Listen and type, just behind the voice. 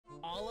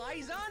All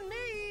eyes on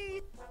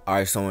me.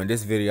 Alright, so in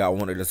this video I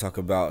wanted to talk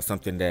about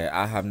something that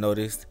I have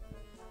noticed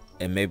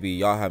and maybe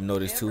y'all have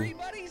noticed too,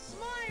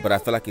 but I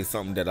feel like it's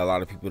something that a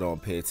lot of people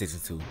don't pay attention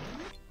to.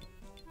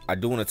 I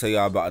do want to tell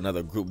y'all about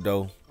another group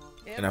though,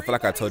 and I feel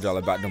like I told y'all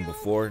about them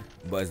before,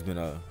 but it's been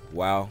a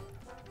while.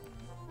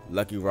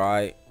 Lucky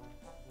Ride,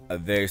 a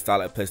very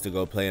solid place to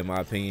go play in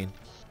my opinion.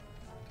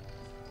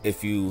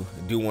 If you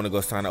do want to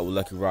go sign up with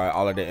Lucky Ride,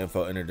 all of the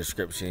info in the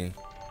description.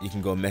 You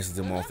can go message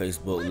them on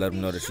Facebook, let them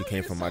know that you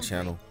came from my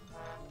channel.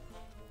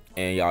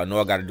 And y'all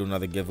know I got to do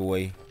another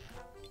giveaway,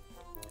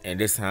 and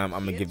this time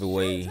I'm gonna give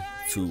away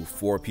to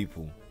 4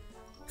 people.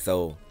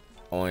 So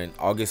on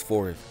August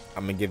 4th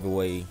I'm gonna give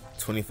away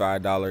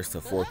 $25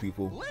 to 4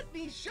 people.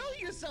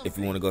 If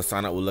you want to go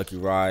sign up with Lucky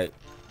Ride,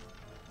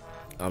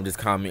 I'm just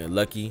commenting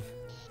Lucky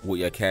with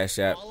your Cash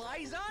App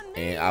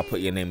and I'll put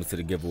your name into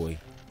the giveaway.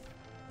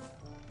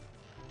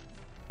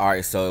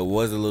 Alright, so it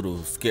was a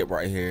little skip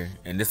right here,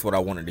 and this is what I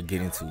wanted to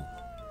get into.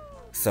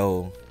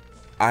 So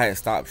I had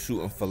stopped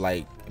shooting for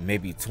like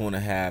maybe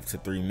 2.5 to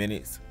 3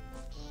 minutes,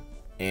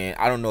 and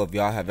I don't know if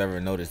y'all have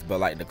ever noticed, but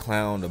like the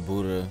clown, the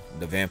Buddha,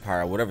 the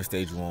vampire, whatever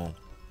stage you're on,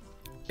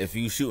 if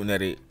you shooting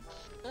at it,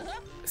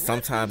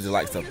 sometimes it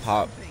likes to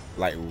pop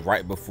like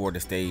right before the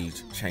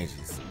stage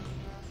changes.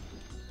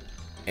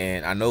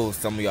 And I know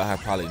some of y'all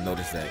have probably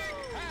noticed that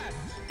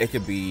it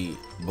could be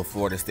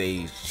before the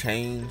stage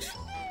change,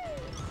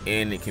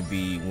 and it can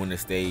be when the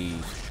stage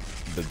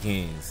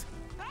begins.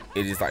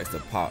 It just likes to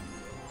pop.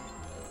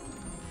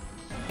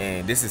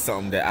 And this is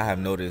something that I have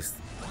noticed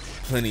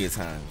plenty of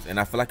times, and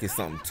I feel like it's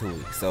something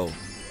to it. So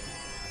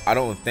I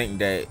don't think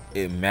that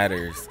it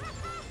matters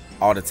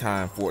all the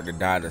time for it to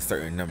die at a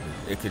certain number.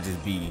 It could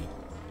just be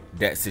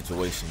that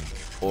situation,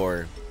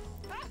 or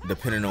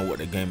depending on what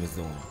the game is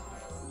doing.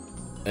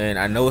 And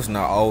I know it's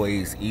not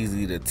always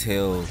easy to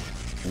tell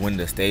when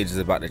the stage is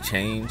about to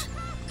change.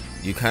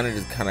 You kind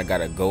of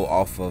gotta go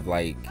off of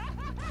like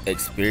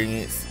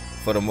experience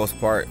for the most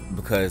part,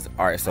 because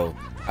alright, so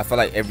I feel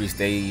like every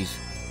stage,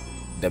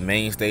 the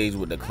main stage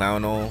with the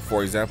clown on,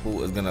 for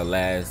example, is gonna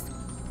last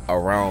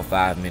around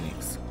 5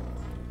 minutes,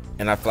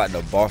 and I feel like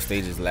the boss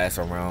stages last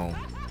around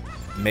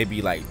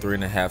maybe like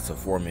 3.5 to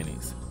 4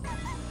 minutes.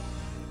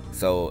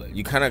 So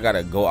you kind of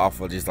gotta go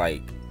off of just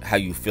like how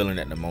you feeling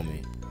at the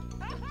moment.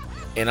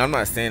 And I'm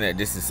not saying that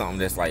this is something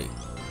that's like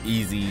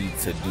easy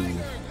to do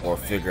or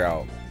figure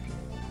out,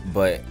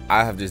 but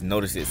I have just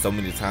noticed it so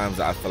many times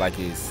that I feel like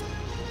it's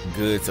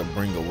good to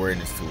bring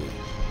awareness to it.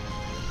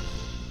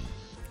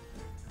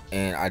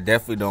 And I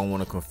definitely don't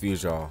want to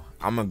confuse y'all.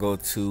 I'm gonna go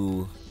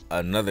to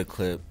another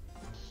clip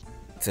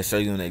to show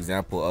you an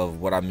example of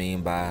what I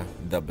mean by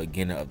the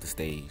beginning of the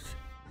stage.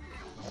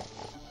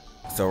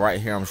 So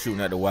right here I'm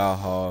shooting at the wild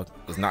hog.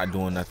 It's not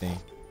doing nothing.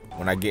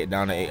 When I get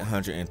down to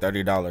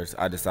 $830,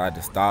 I decide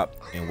to stop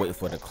and wait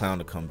for the clown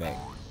to come back.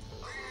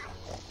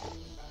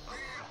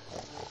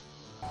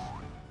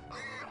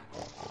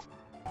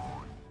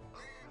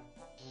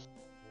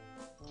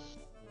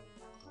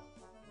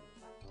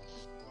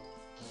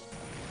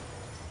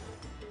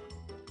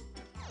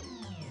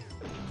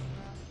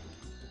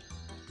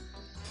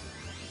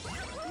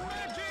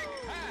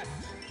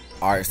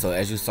 Alright, so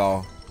as you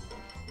saw,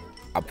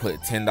 I put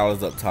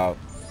 $10 up top,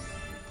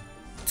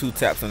 2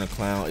 taps on the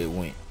clown, it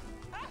went.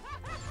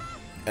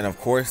 And of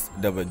course,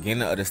 the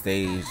beginning of the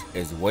stage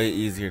is way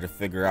easier to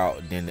figure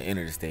out than the end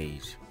of the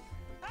stage.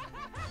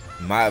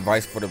 My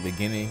advice for the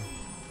beginning,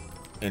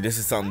 and this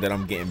is something that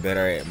I'm getting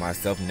better at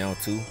myself now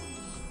too,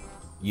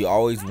 you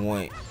always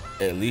want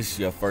at least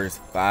your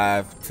first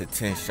 5 to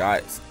 10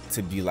 shots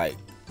to be like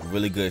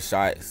really good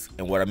shots.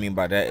 And what I mean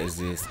by that is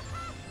this: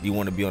 you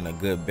want to be on a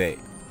good bet,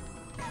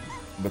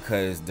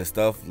 because the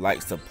stuff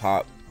likes to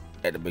pop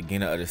at the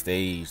beginning of the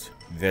stage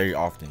very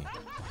often.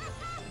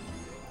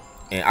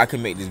 And I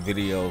can make this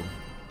video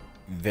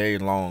very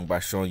long by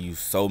showing you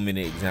so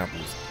many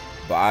examples,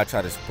 but I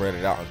try to spread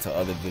it out into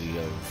other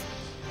videos.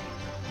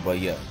 But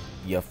yeah,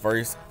 your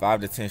first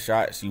 5 to 10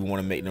 shots, you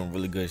want to make them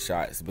really good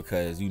shots,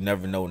 because you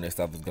never know when that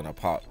stuff is gonna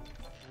pop.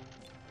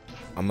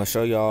 I'm gonna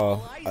show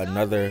y'all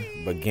another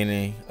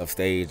beginning of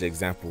stage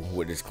example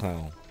with this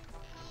clown.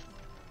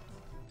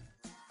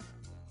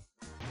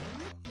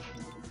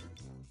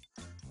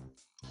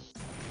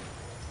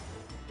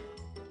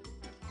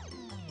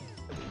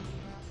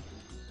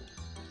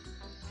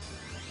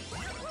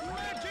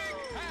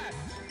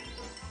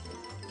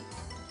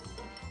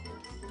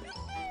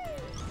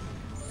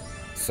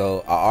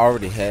 So I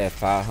already had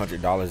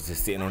 $500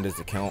 just sitting on this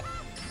account,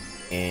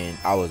 and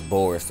I was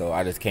bored, so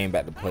I just came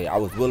back to play. I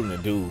was willing to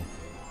do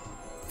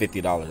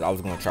 $50. I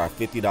was gonna try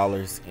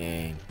 $50,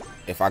 and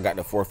if I got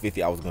the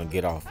 450, I was gonna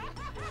get off.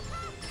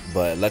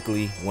 But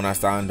luckily, when I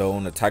signed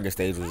on, the tiger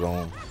stage was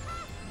on.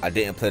 I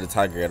didn't play the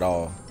tiger at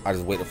all. I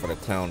just waited for the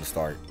clown to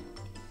start.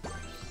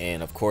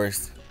 And of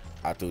course,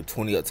 I threw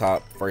 20 up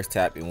top, first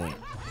tap, it went.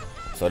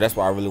 So that's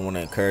why I really want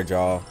to encourage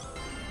y'all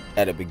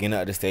at the beginning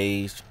of the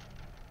stage,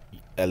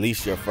 at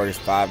least your first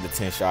 5 to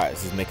 10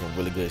 shots is making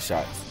really good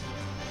shots.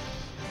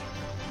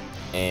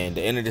 And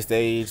the end of the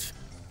stage,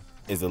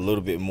 is a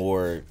little bit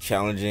more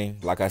challenging,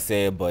 like I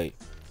said, but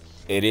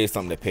it is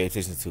something to pay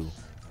attention to.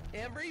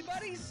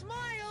 Everybody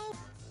smile.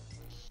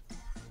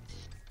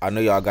 I know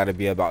y'all gotta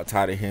be about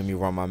tired of hearing me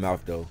run my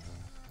mouth though.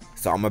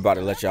 So I'm about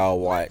to let y'all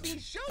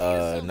watch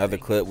another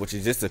clip, which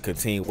is just a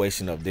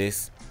continuation of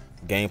this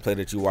gameplay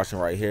that you're watching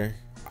right here.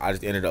 I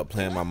just ended up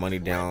playing my money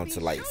down to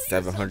like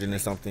 700 and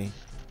something,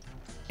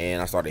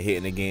 and I started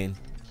hitting again.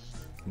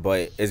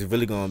 But it's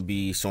really gonna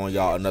be showing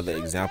y'all another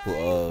example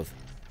of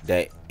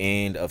that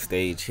end of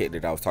stage hit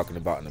that I was talking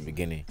about in the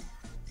beginning.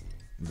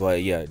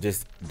 But yeah,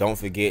 just don't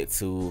forget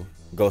to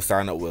go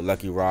sign up with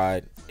Lucky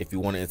Rod. If you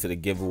want to enter the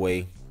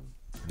giveaway,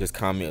 just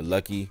comment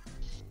Lucky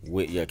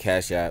with your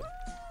Cash App,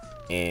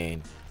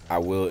 and I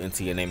will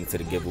enter your name into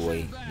the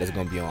giveaway. That's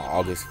gonna be on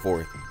August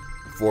 4th.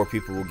 4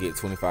 people will get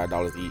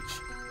 $25 each.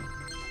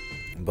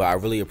 But I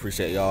really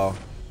appreciate y'all.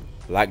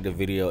 Like the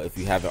video if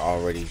you haven't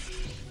already.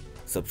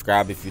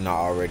 Subscribe if you're not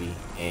already,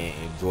 and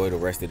enjoy the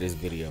rest of this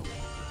video.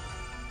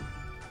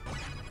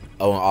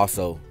 Oh, and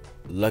also,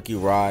 Lucky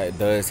Rod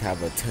does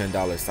have a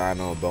 $10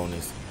 sign-on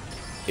bonus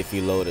if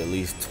you load at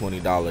least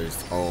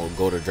 $20 on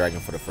Go to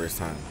Dragon for the first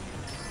time.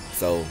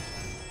 So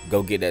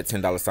go get that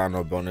 $10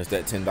 sign-on bonus.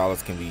 That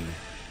 $10 can be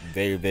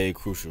very, very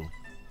crucial.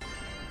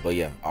 But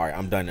yeah, alright,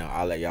 I'm done now.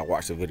 I'll let y'all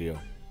watch the video.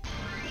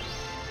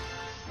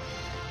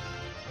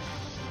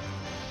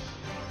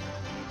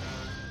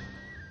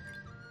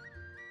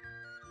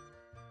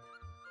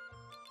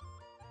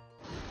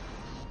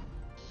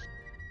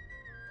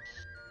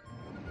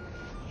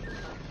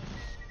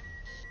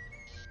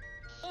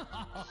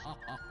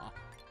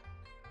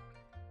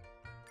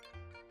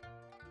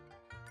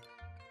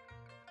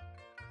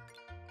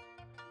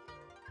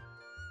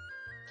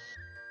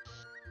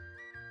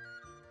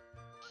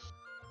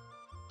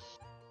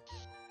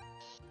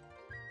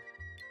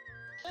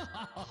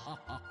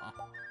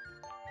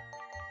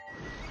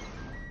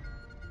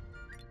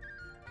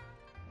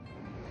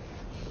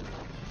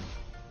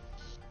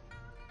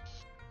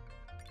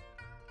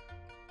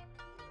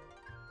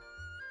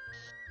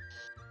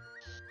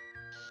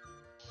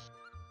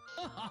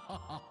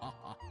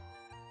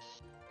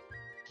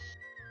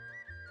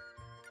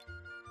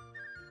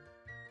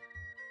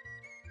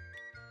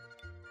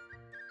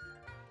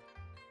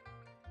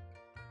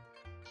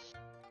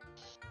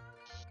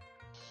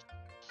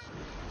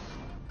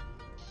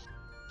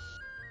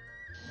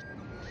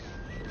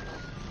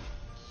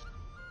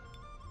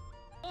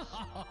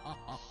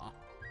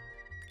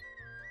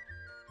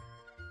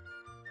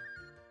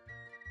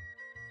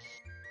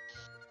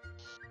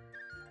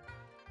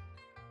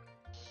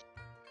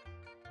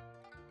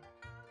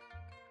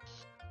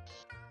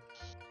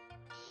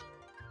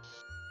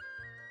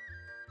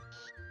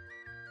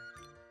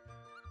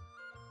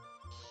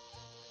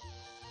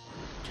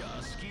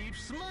 Just keep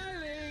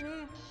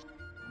smiling.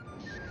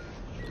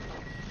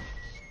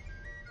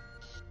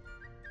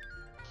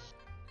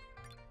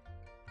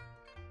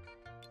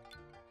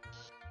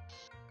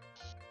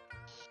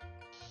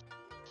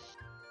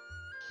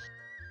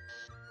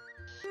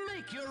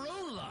 Make your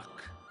own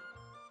luck.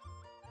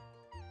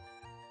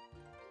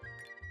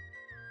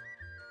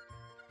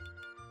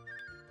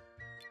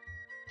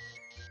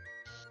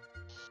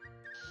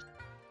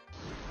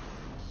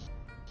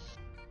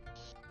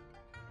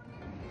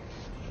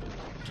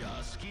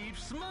 Just keep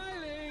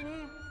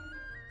smiling.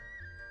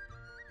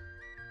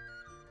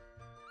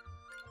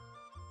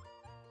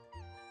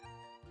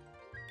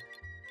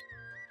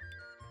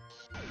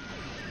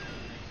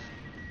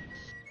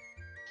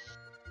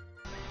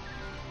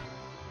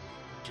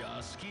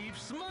 Just keep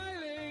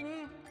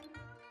smiling.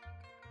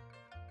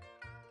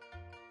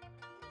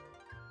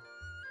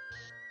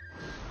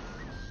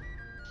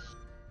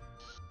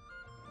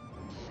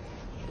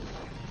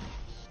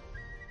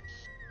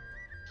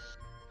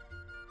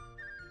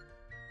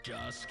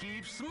 Just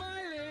keep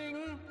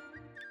smiling.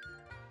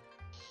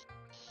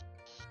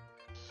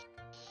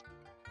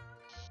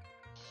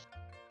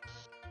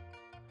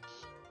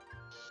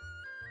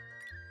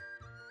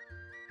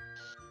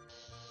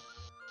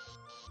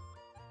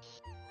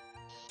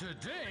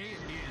 Today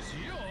is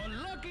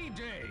your lucky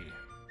day.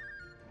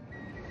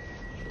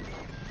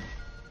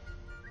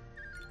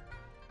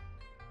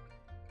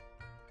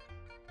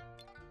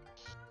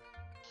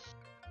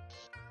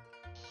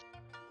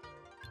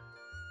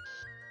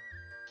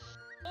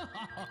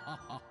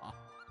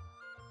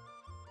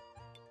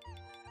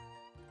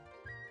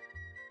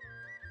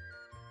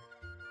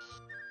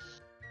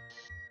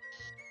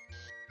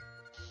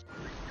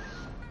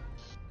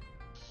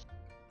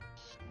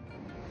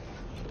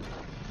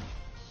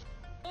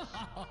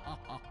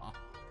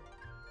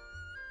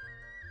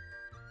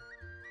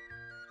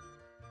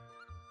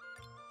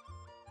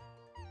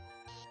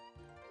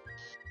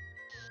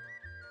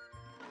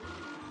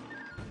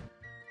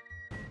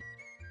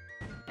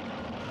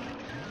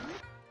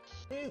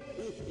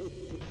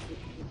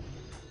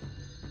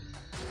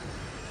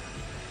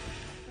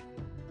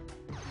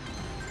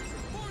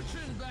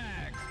 Fortune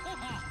bag.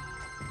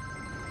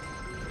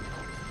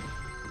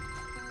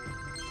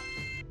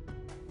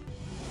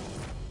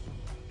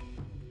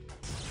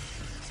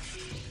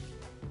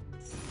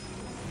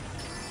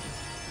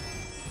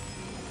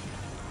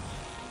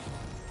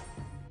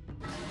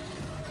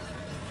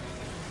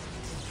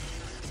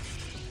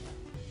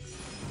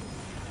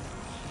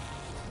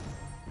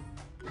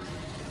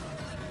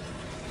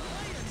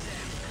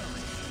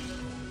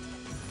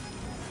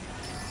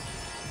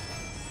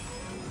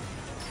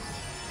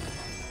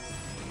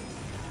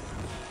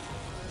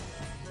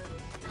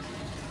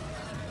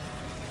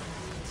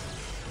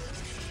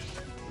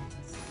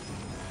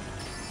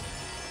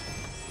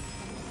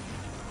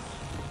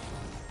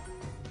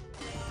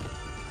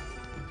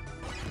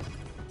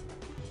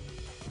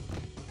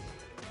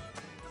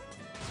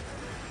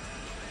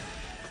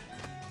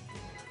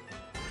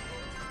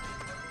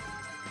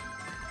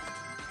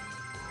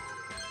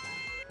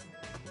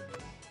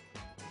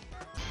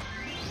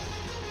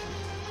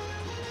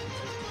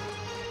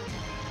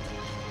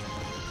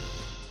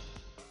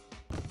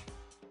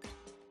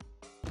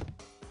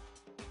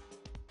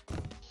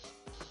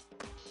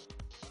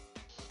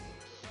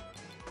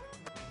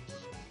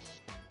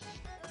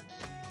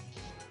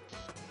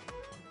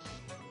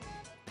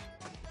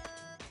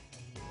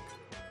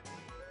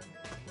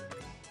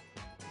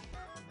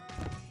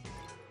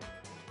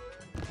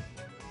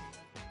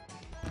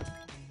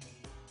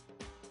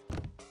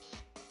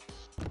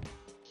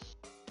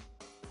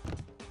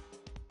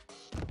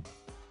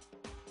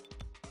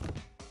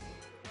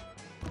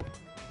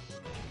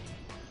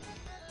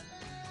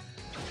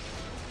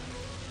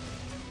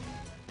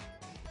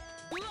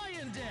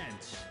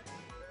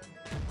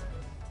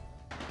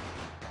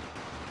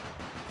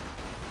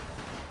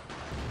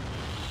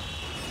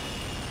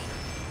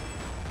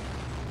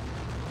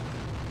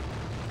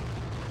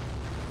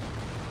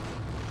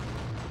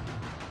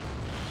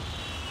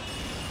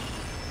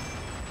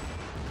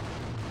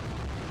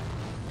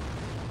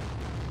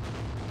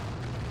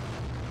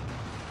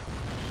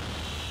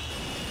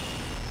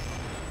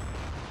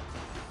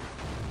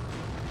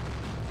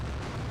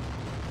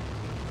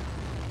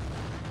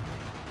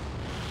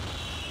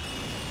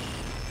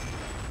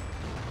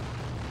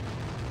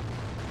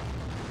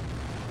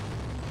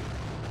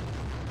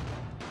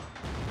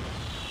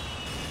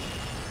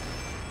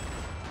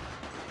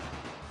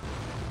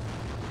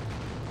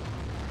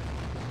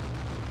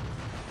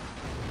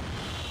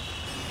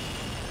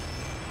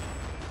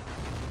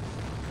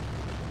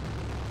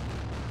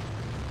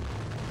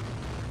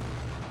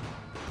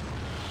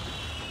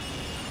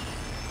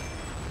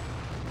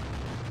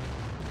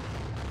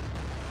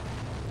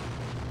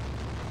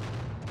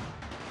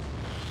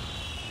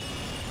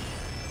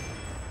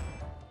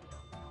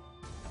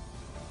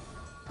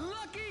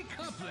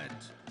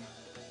 bracelet.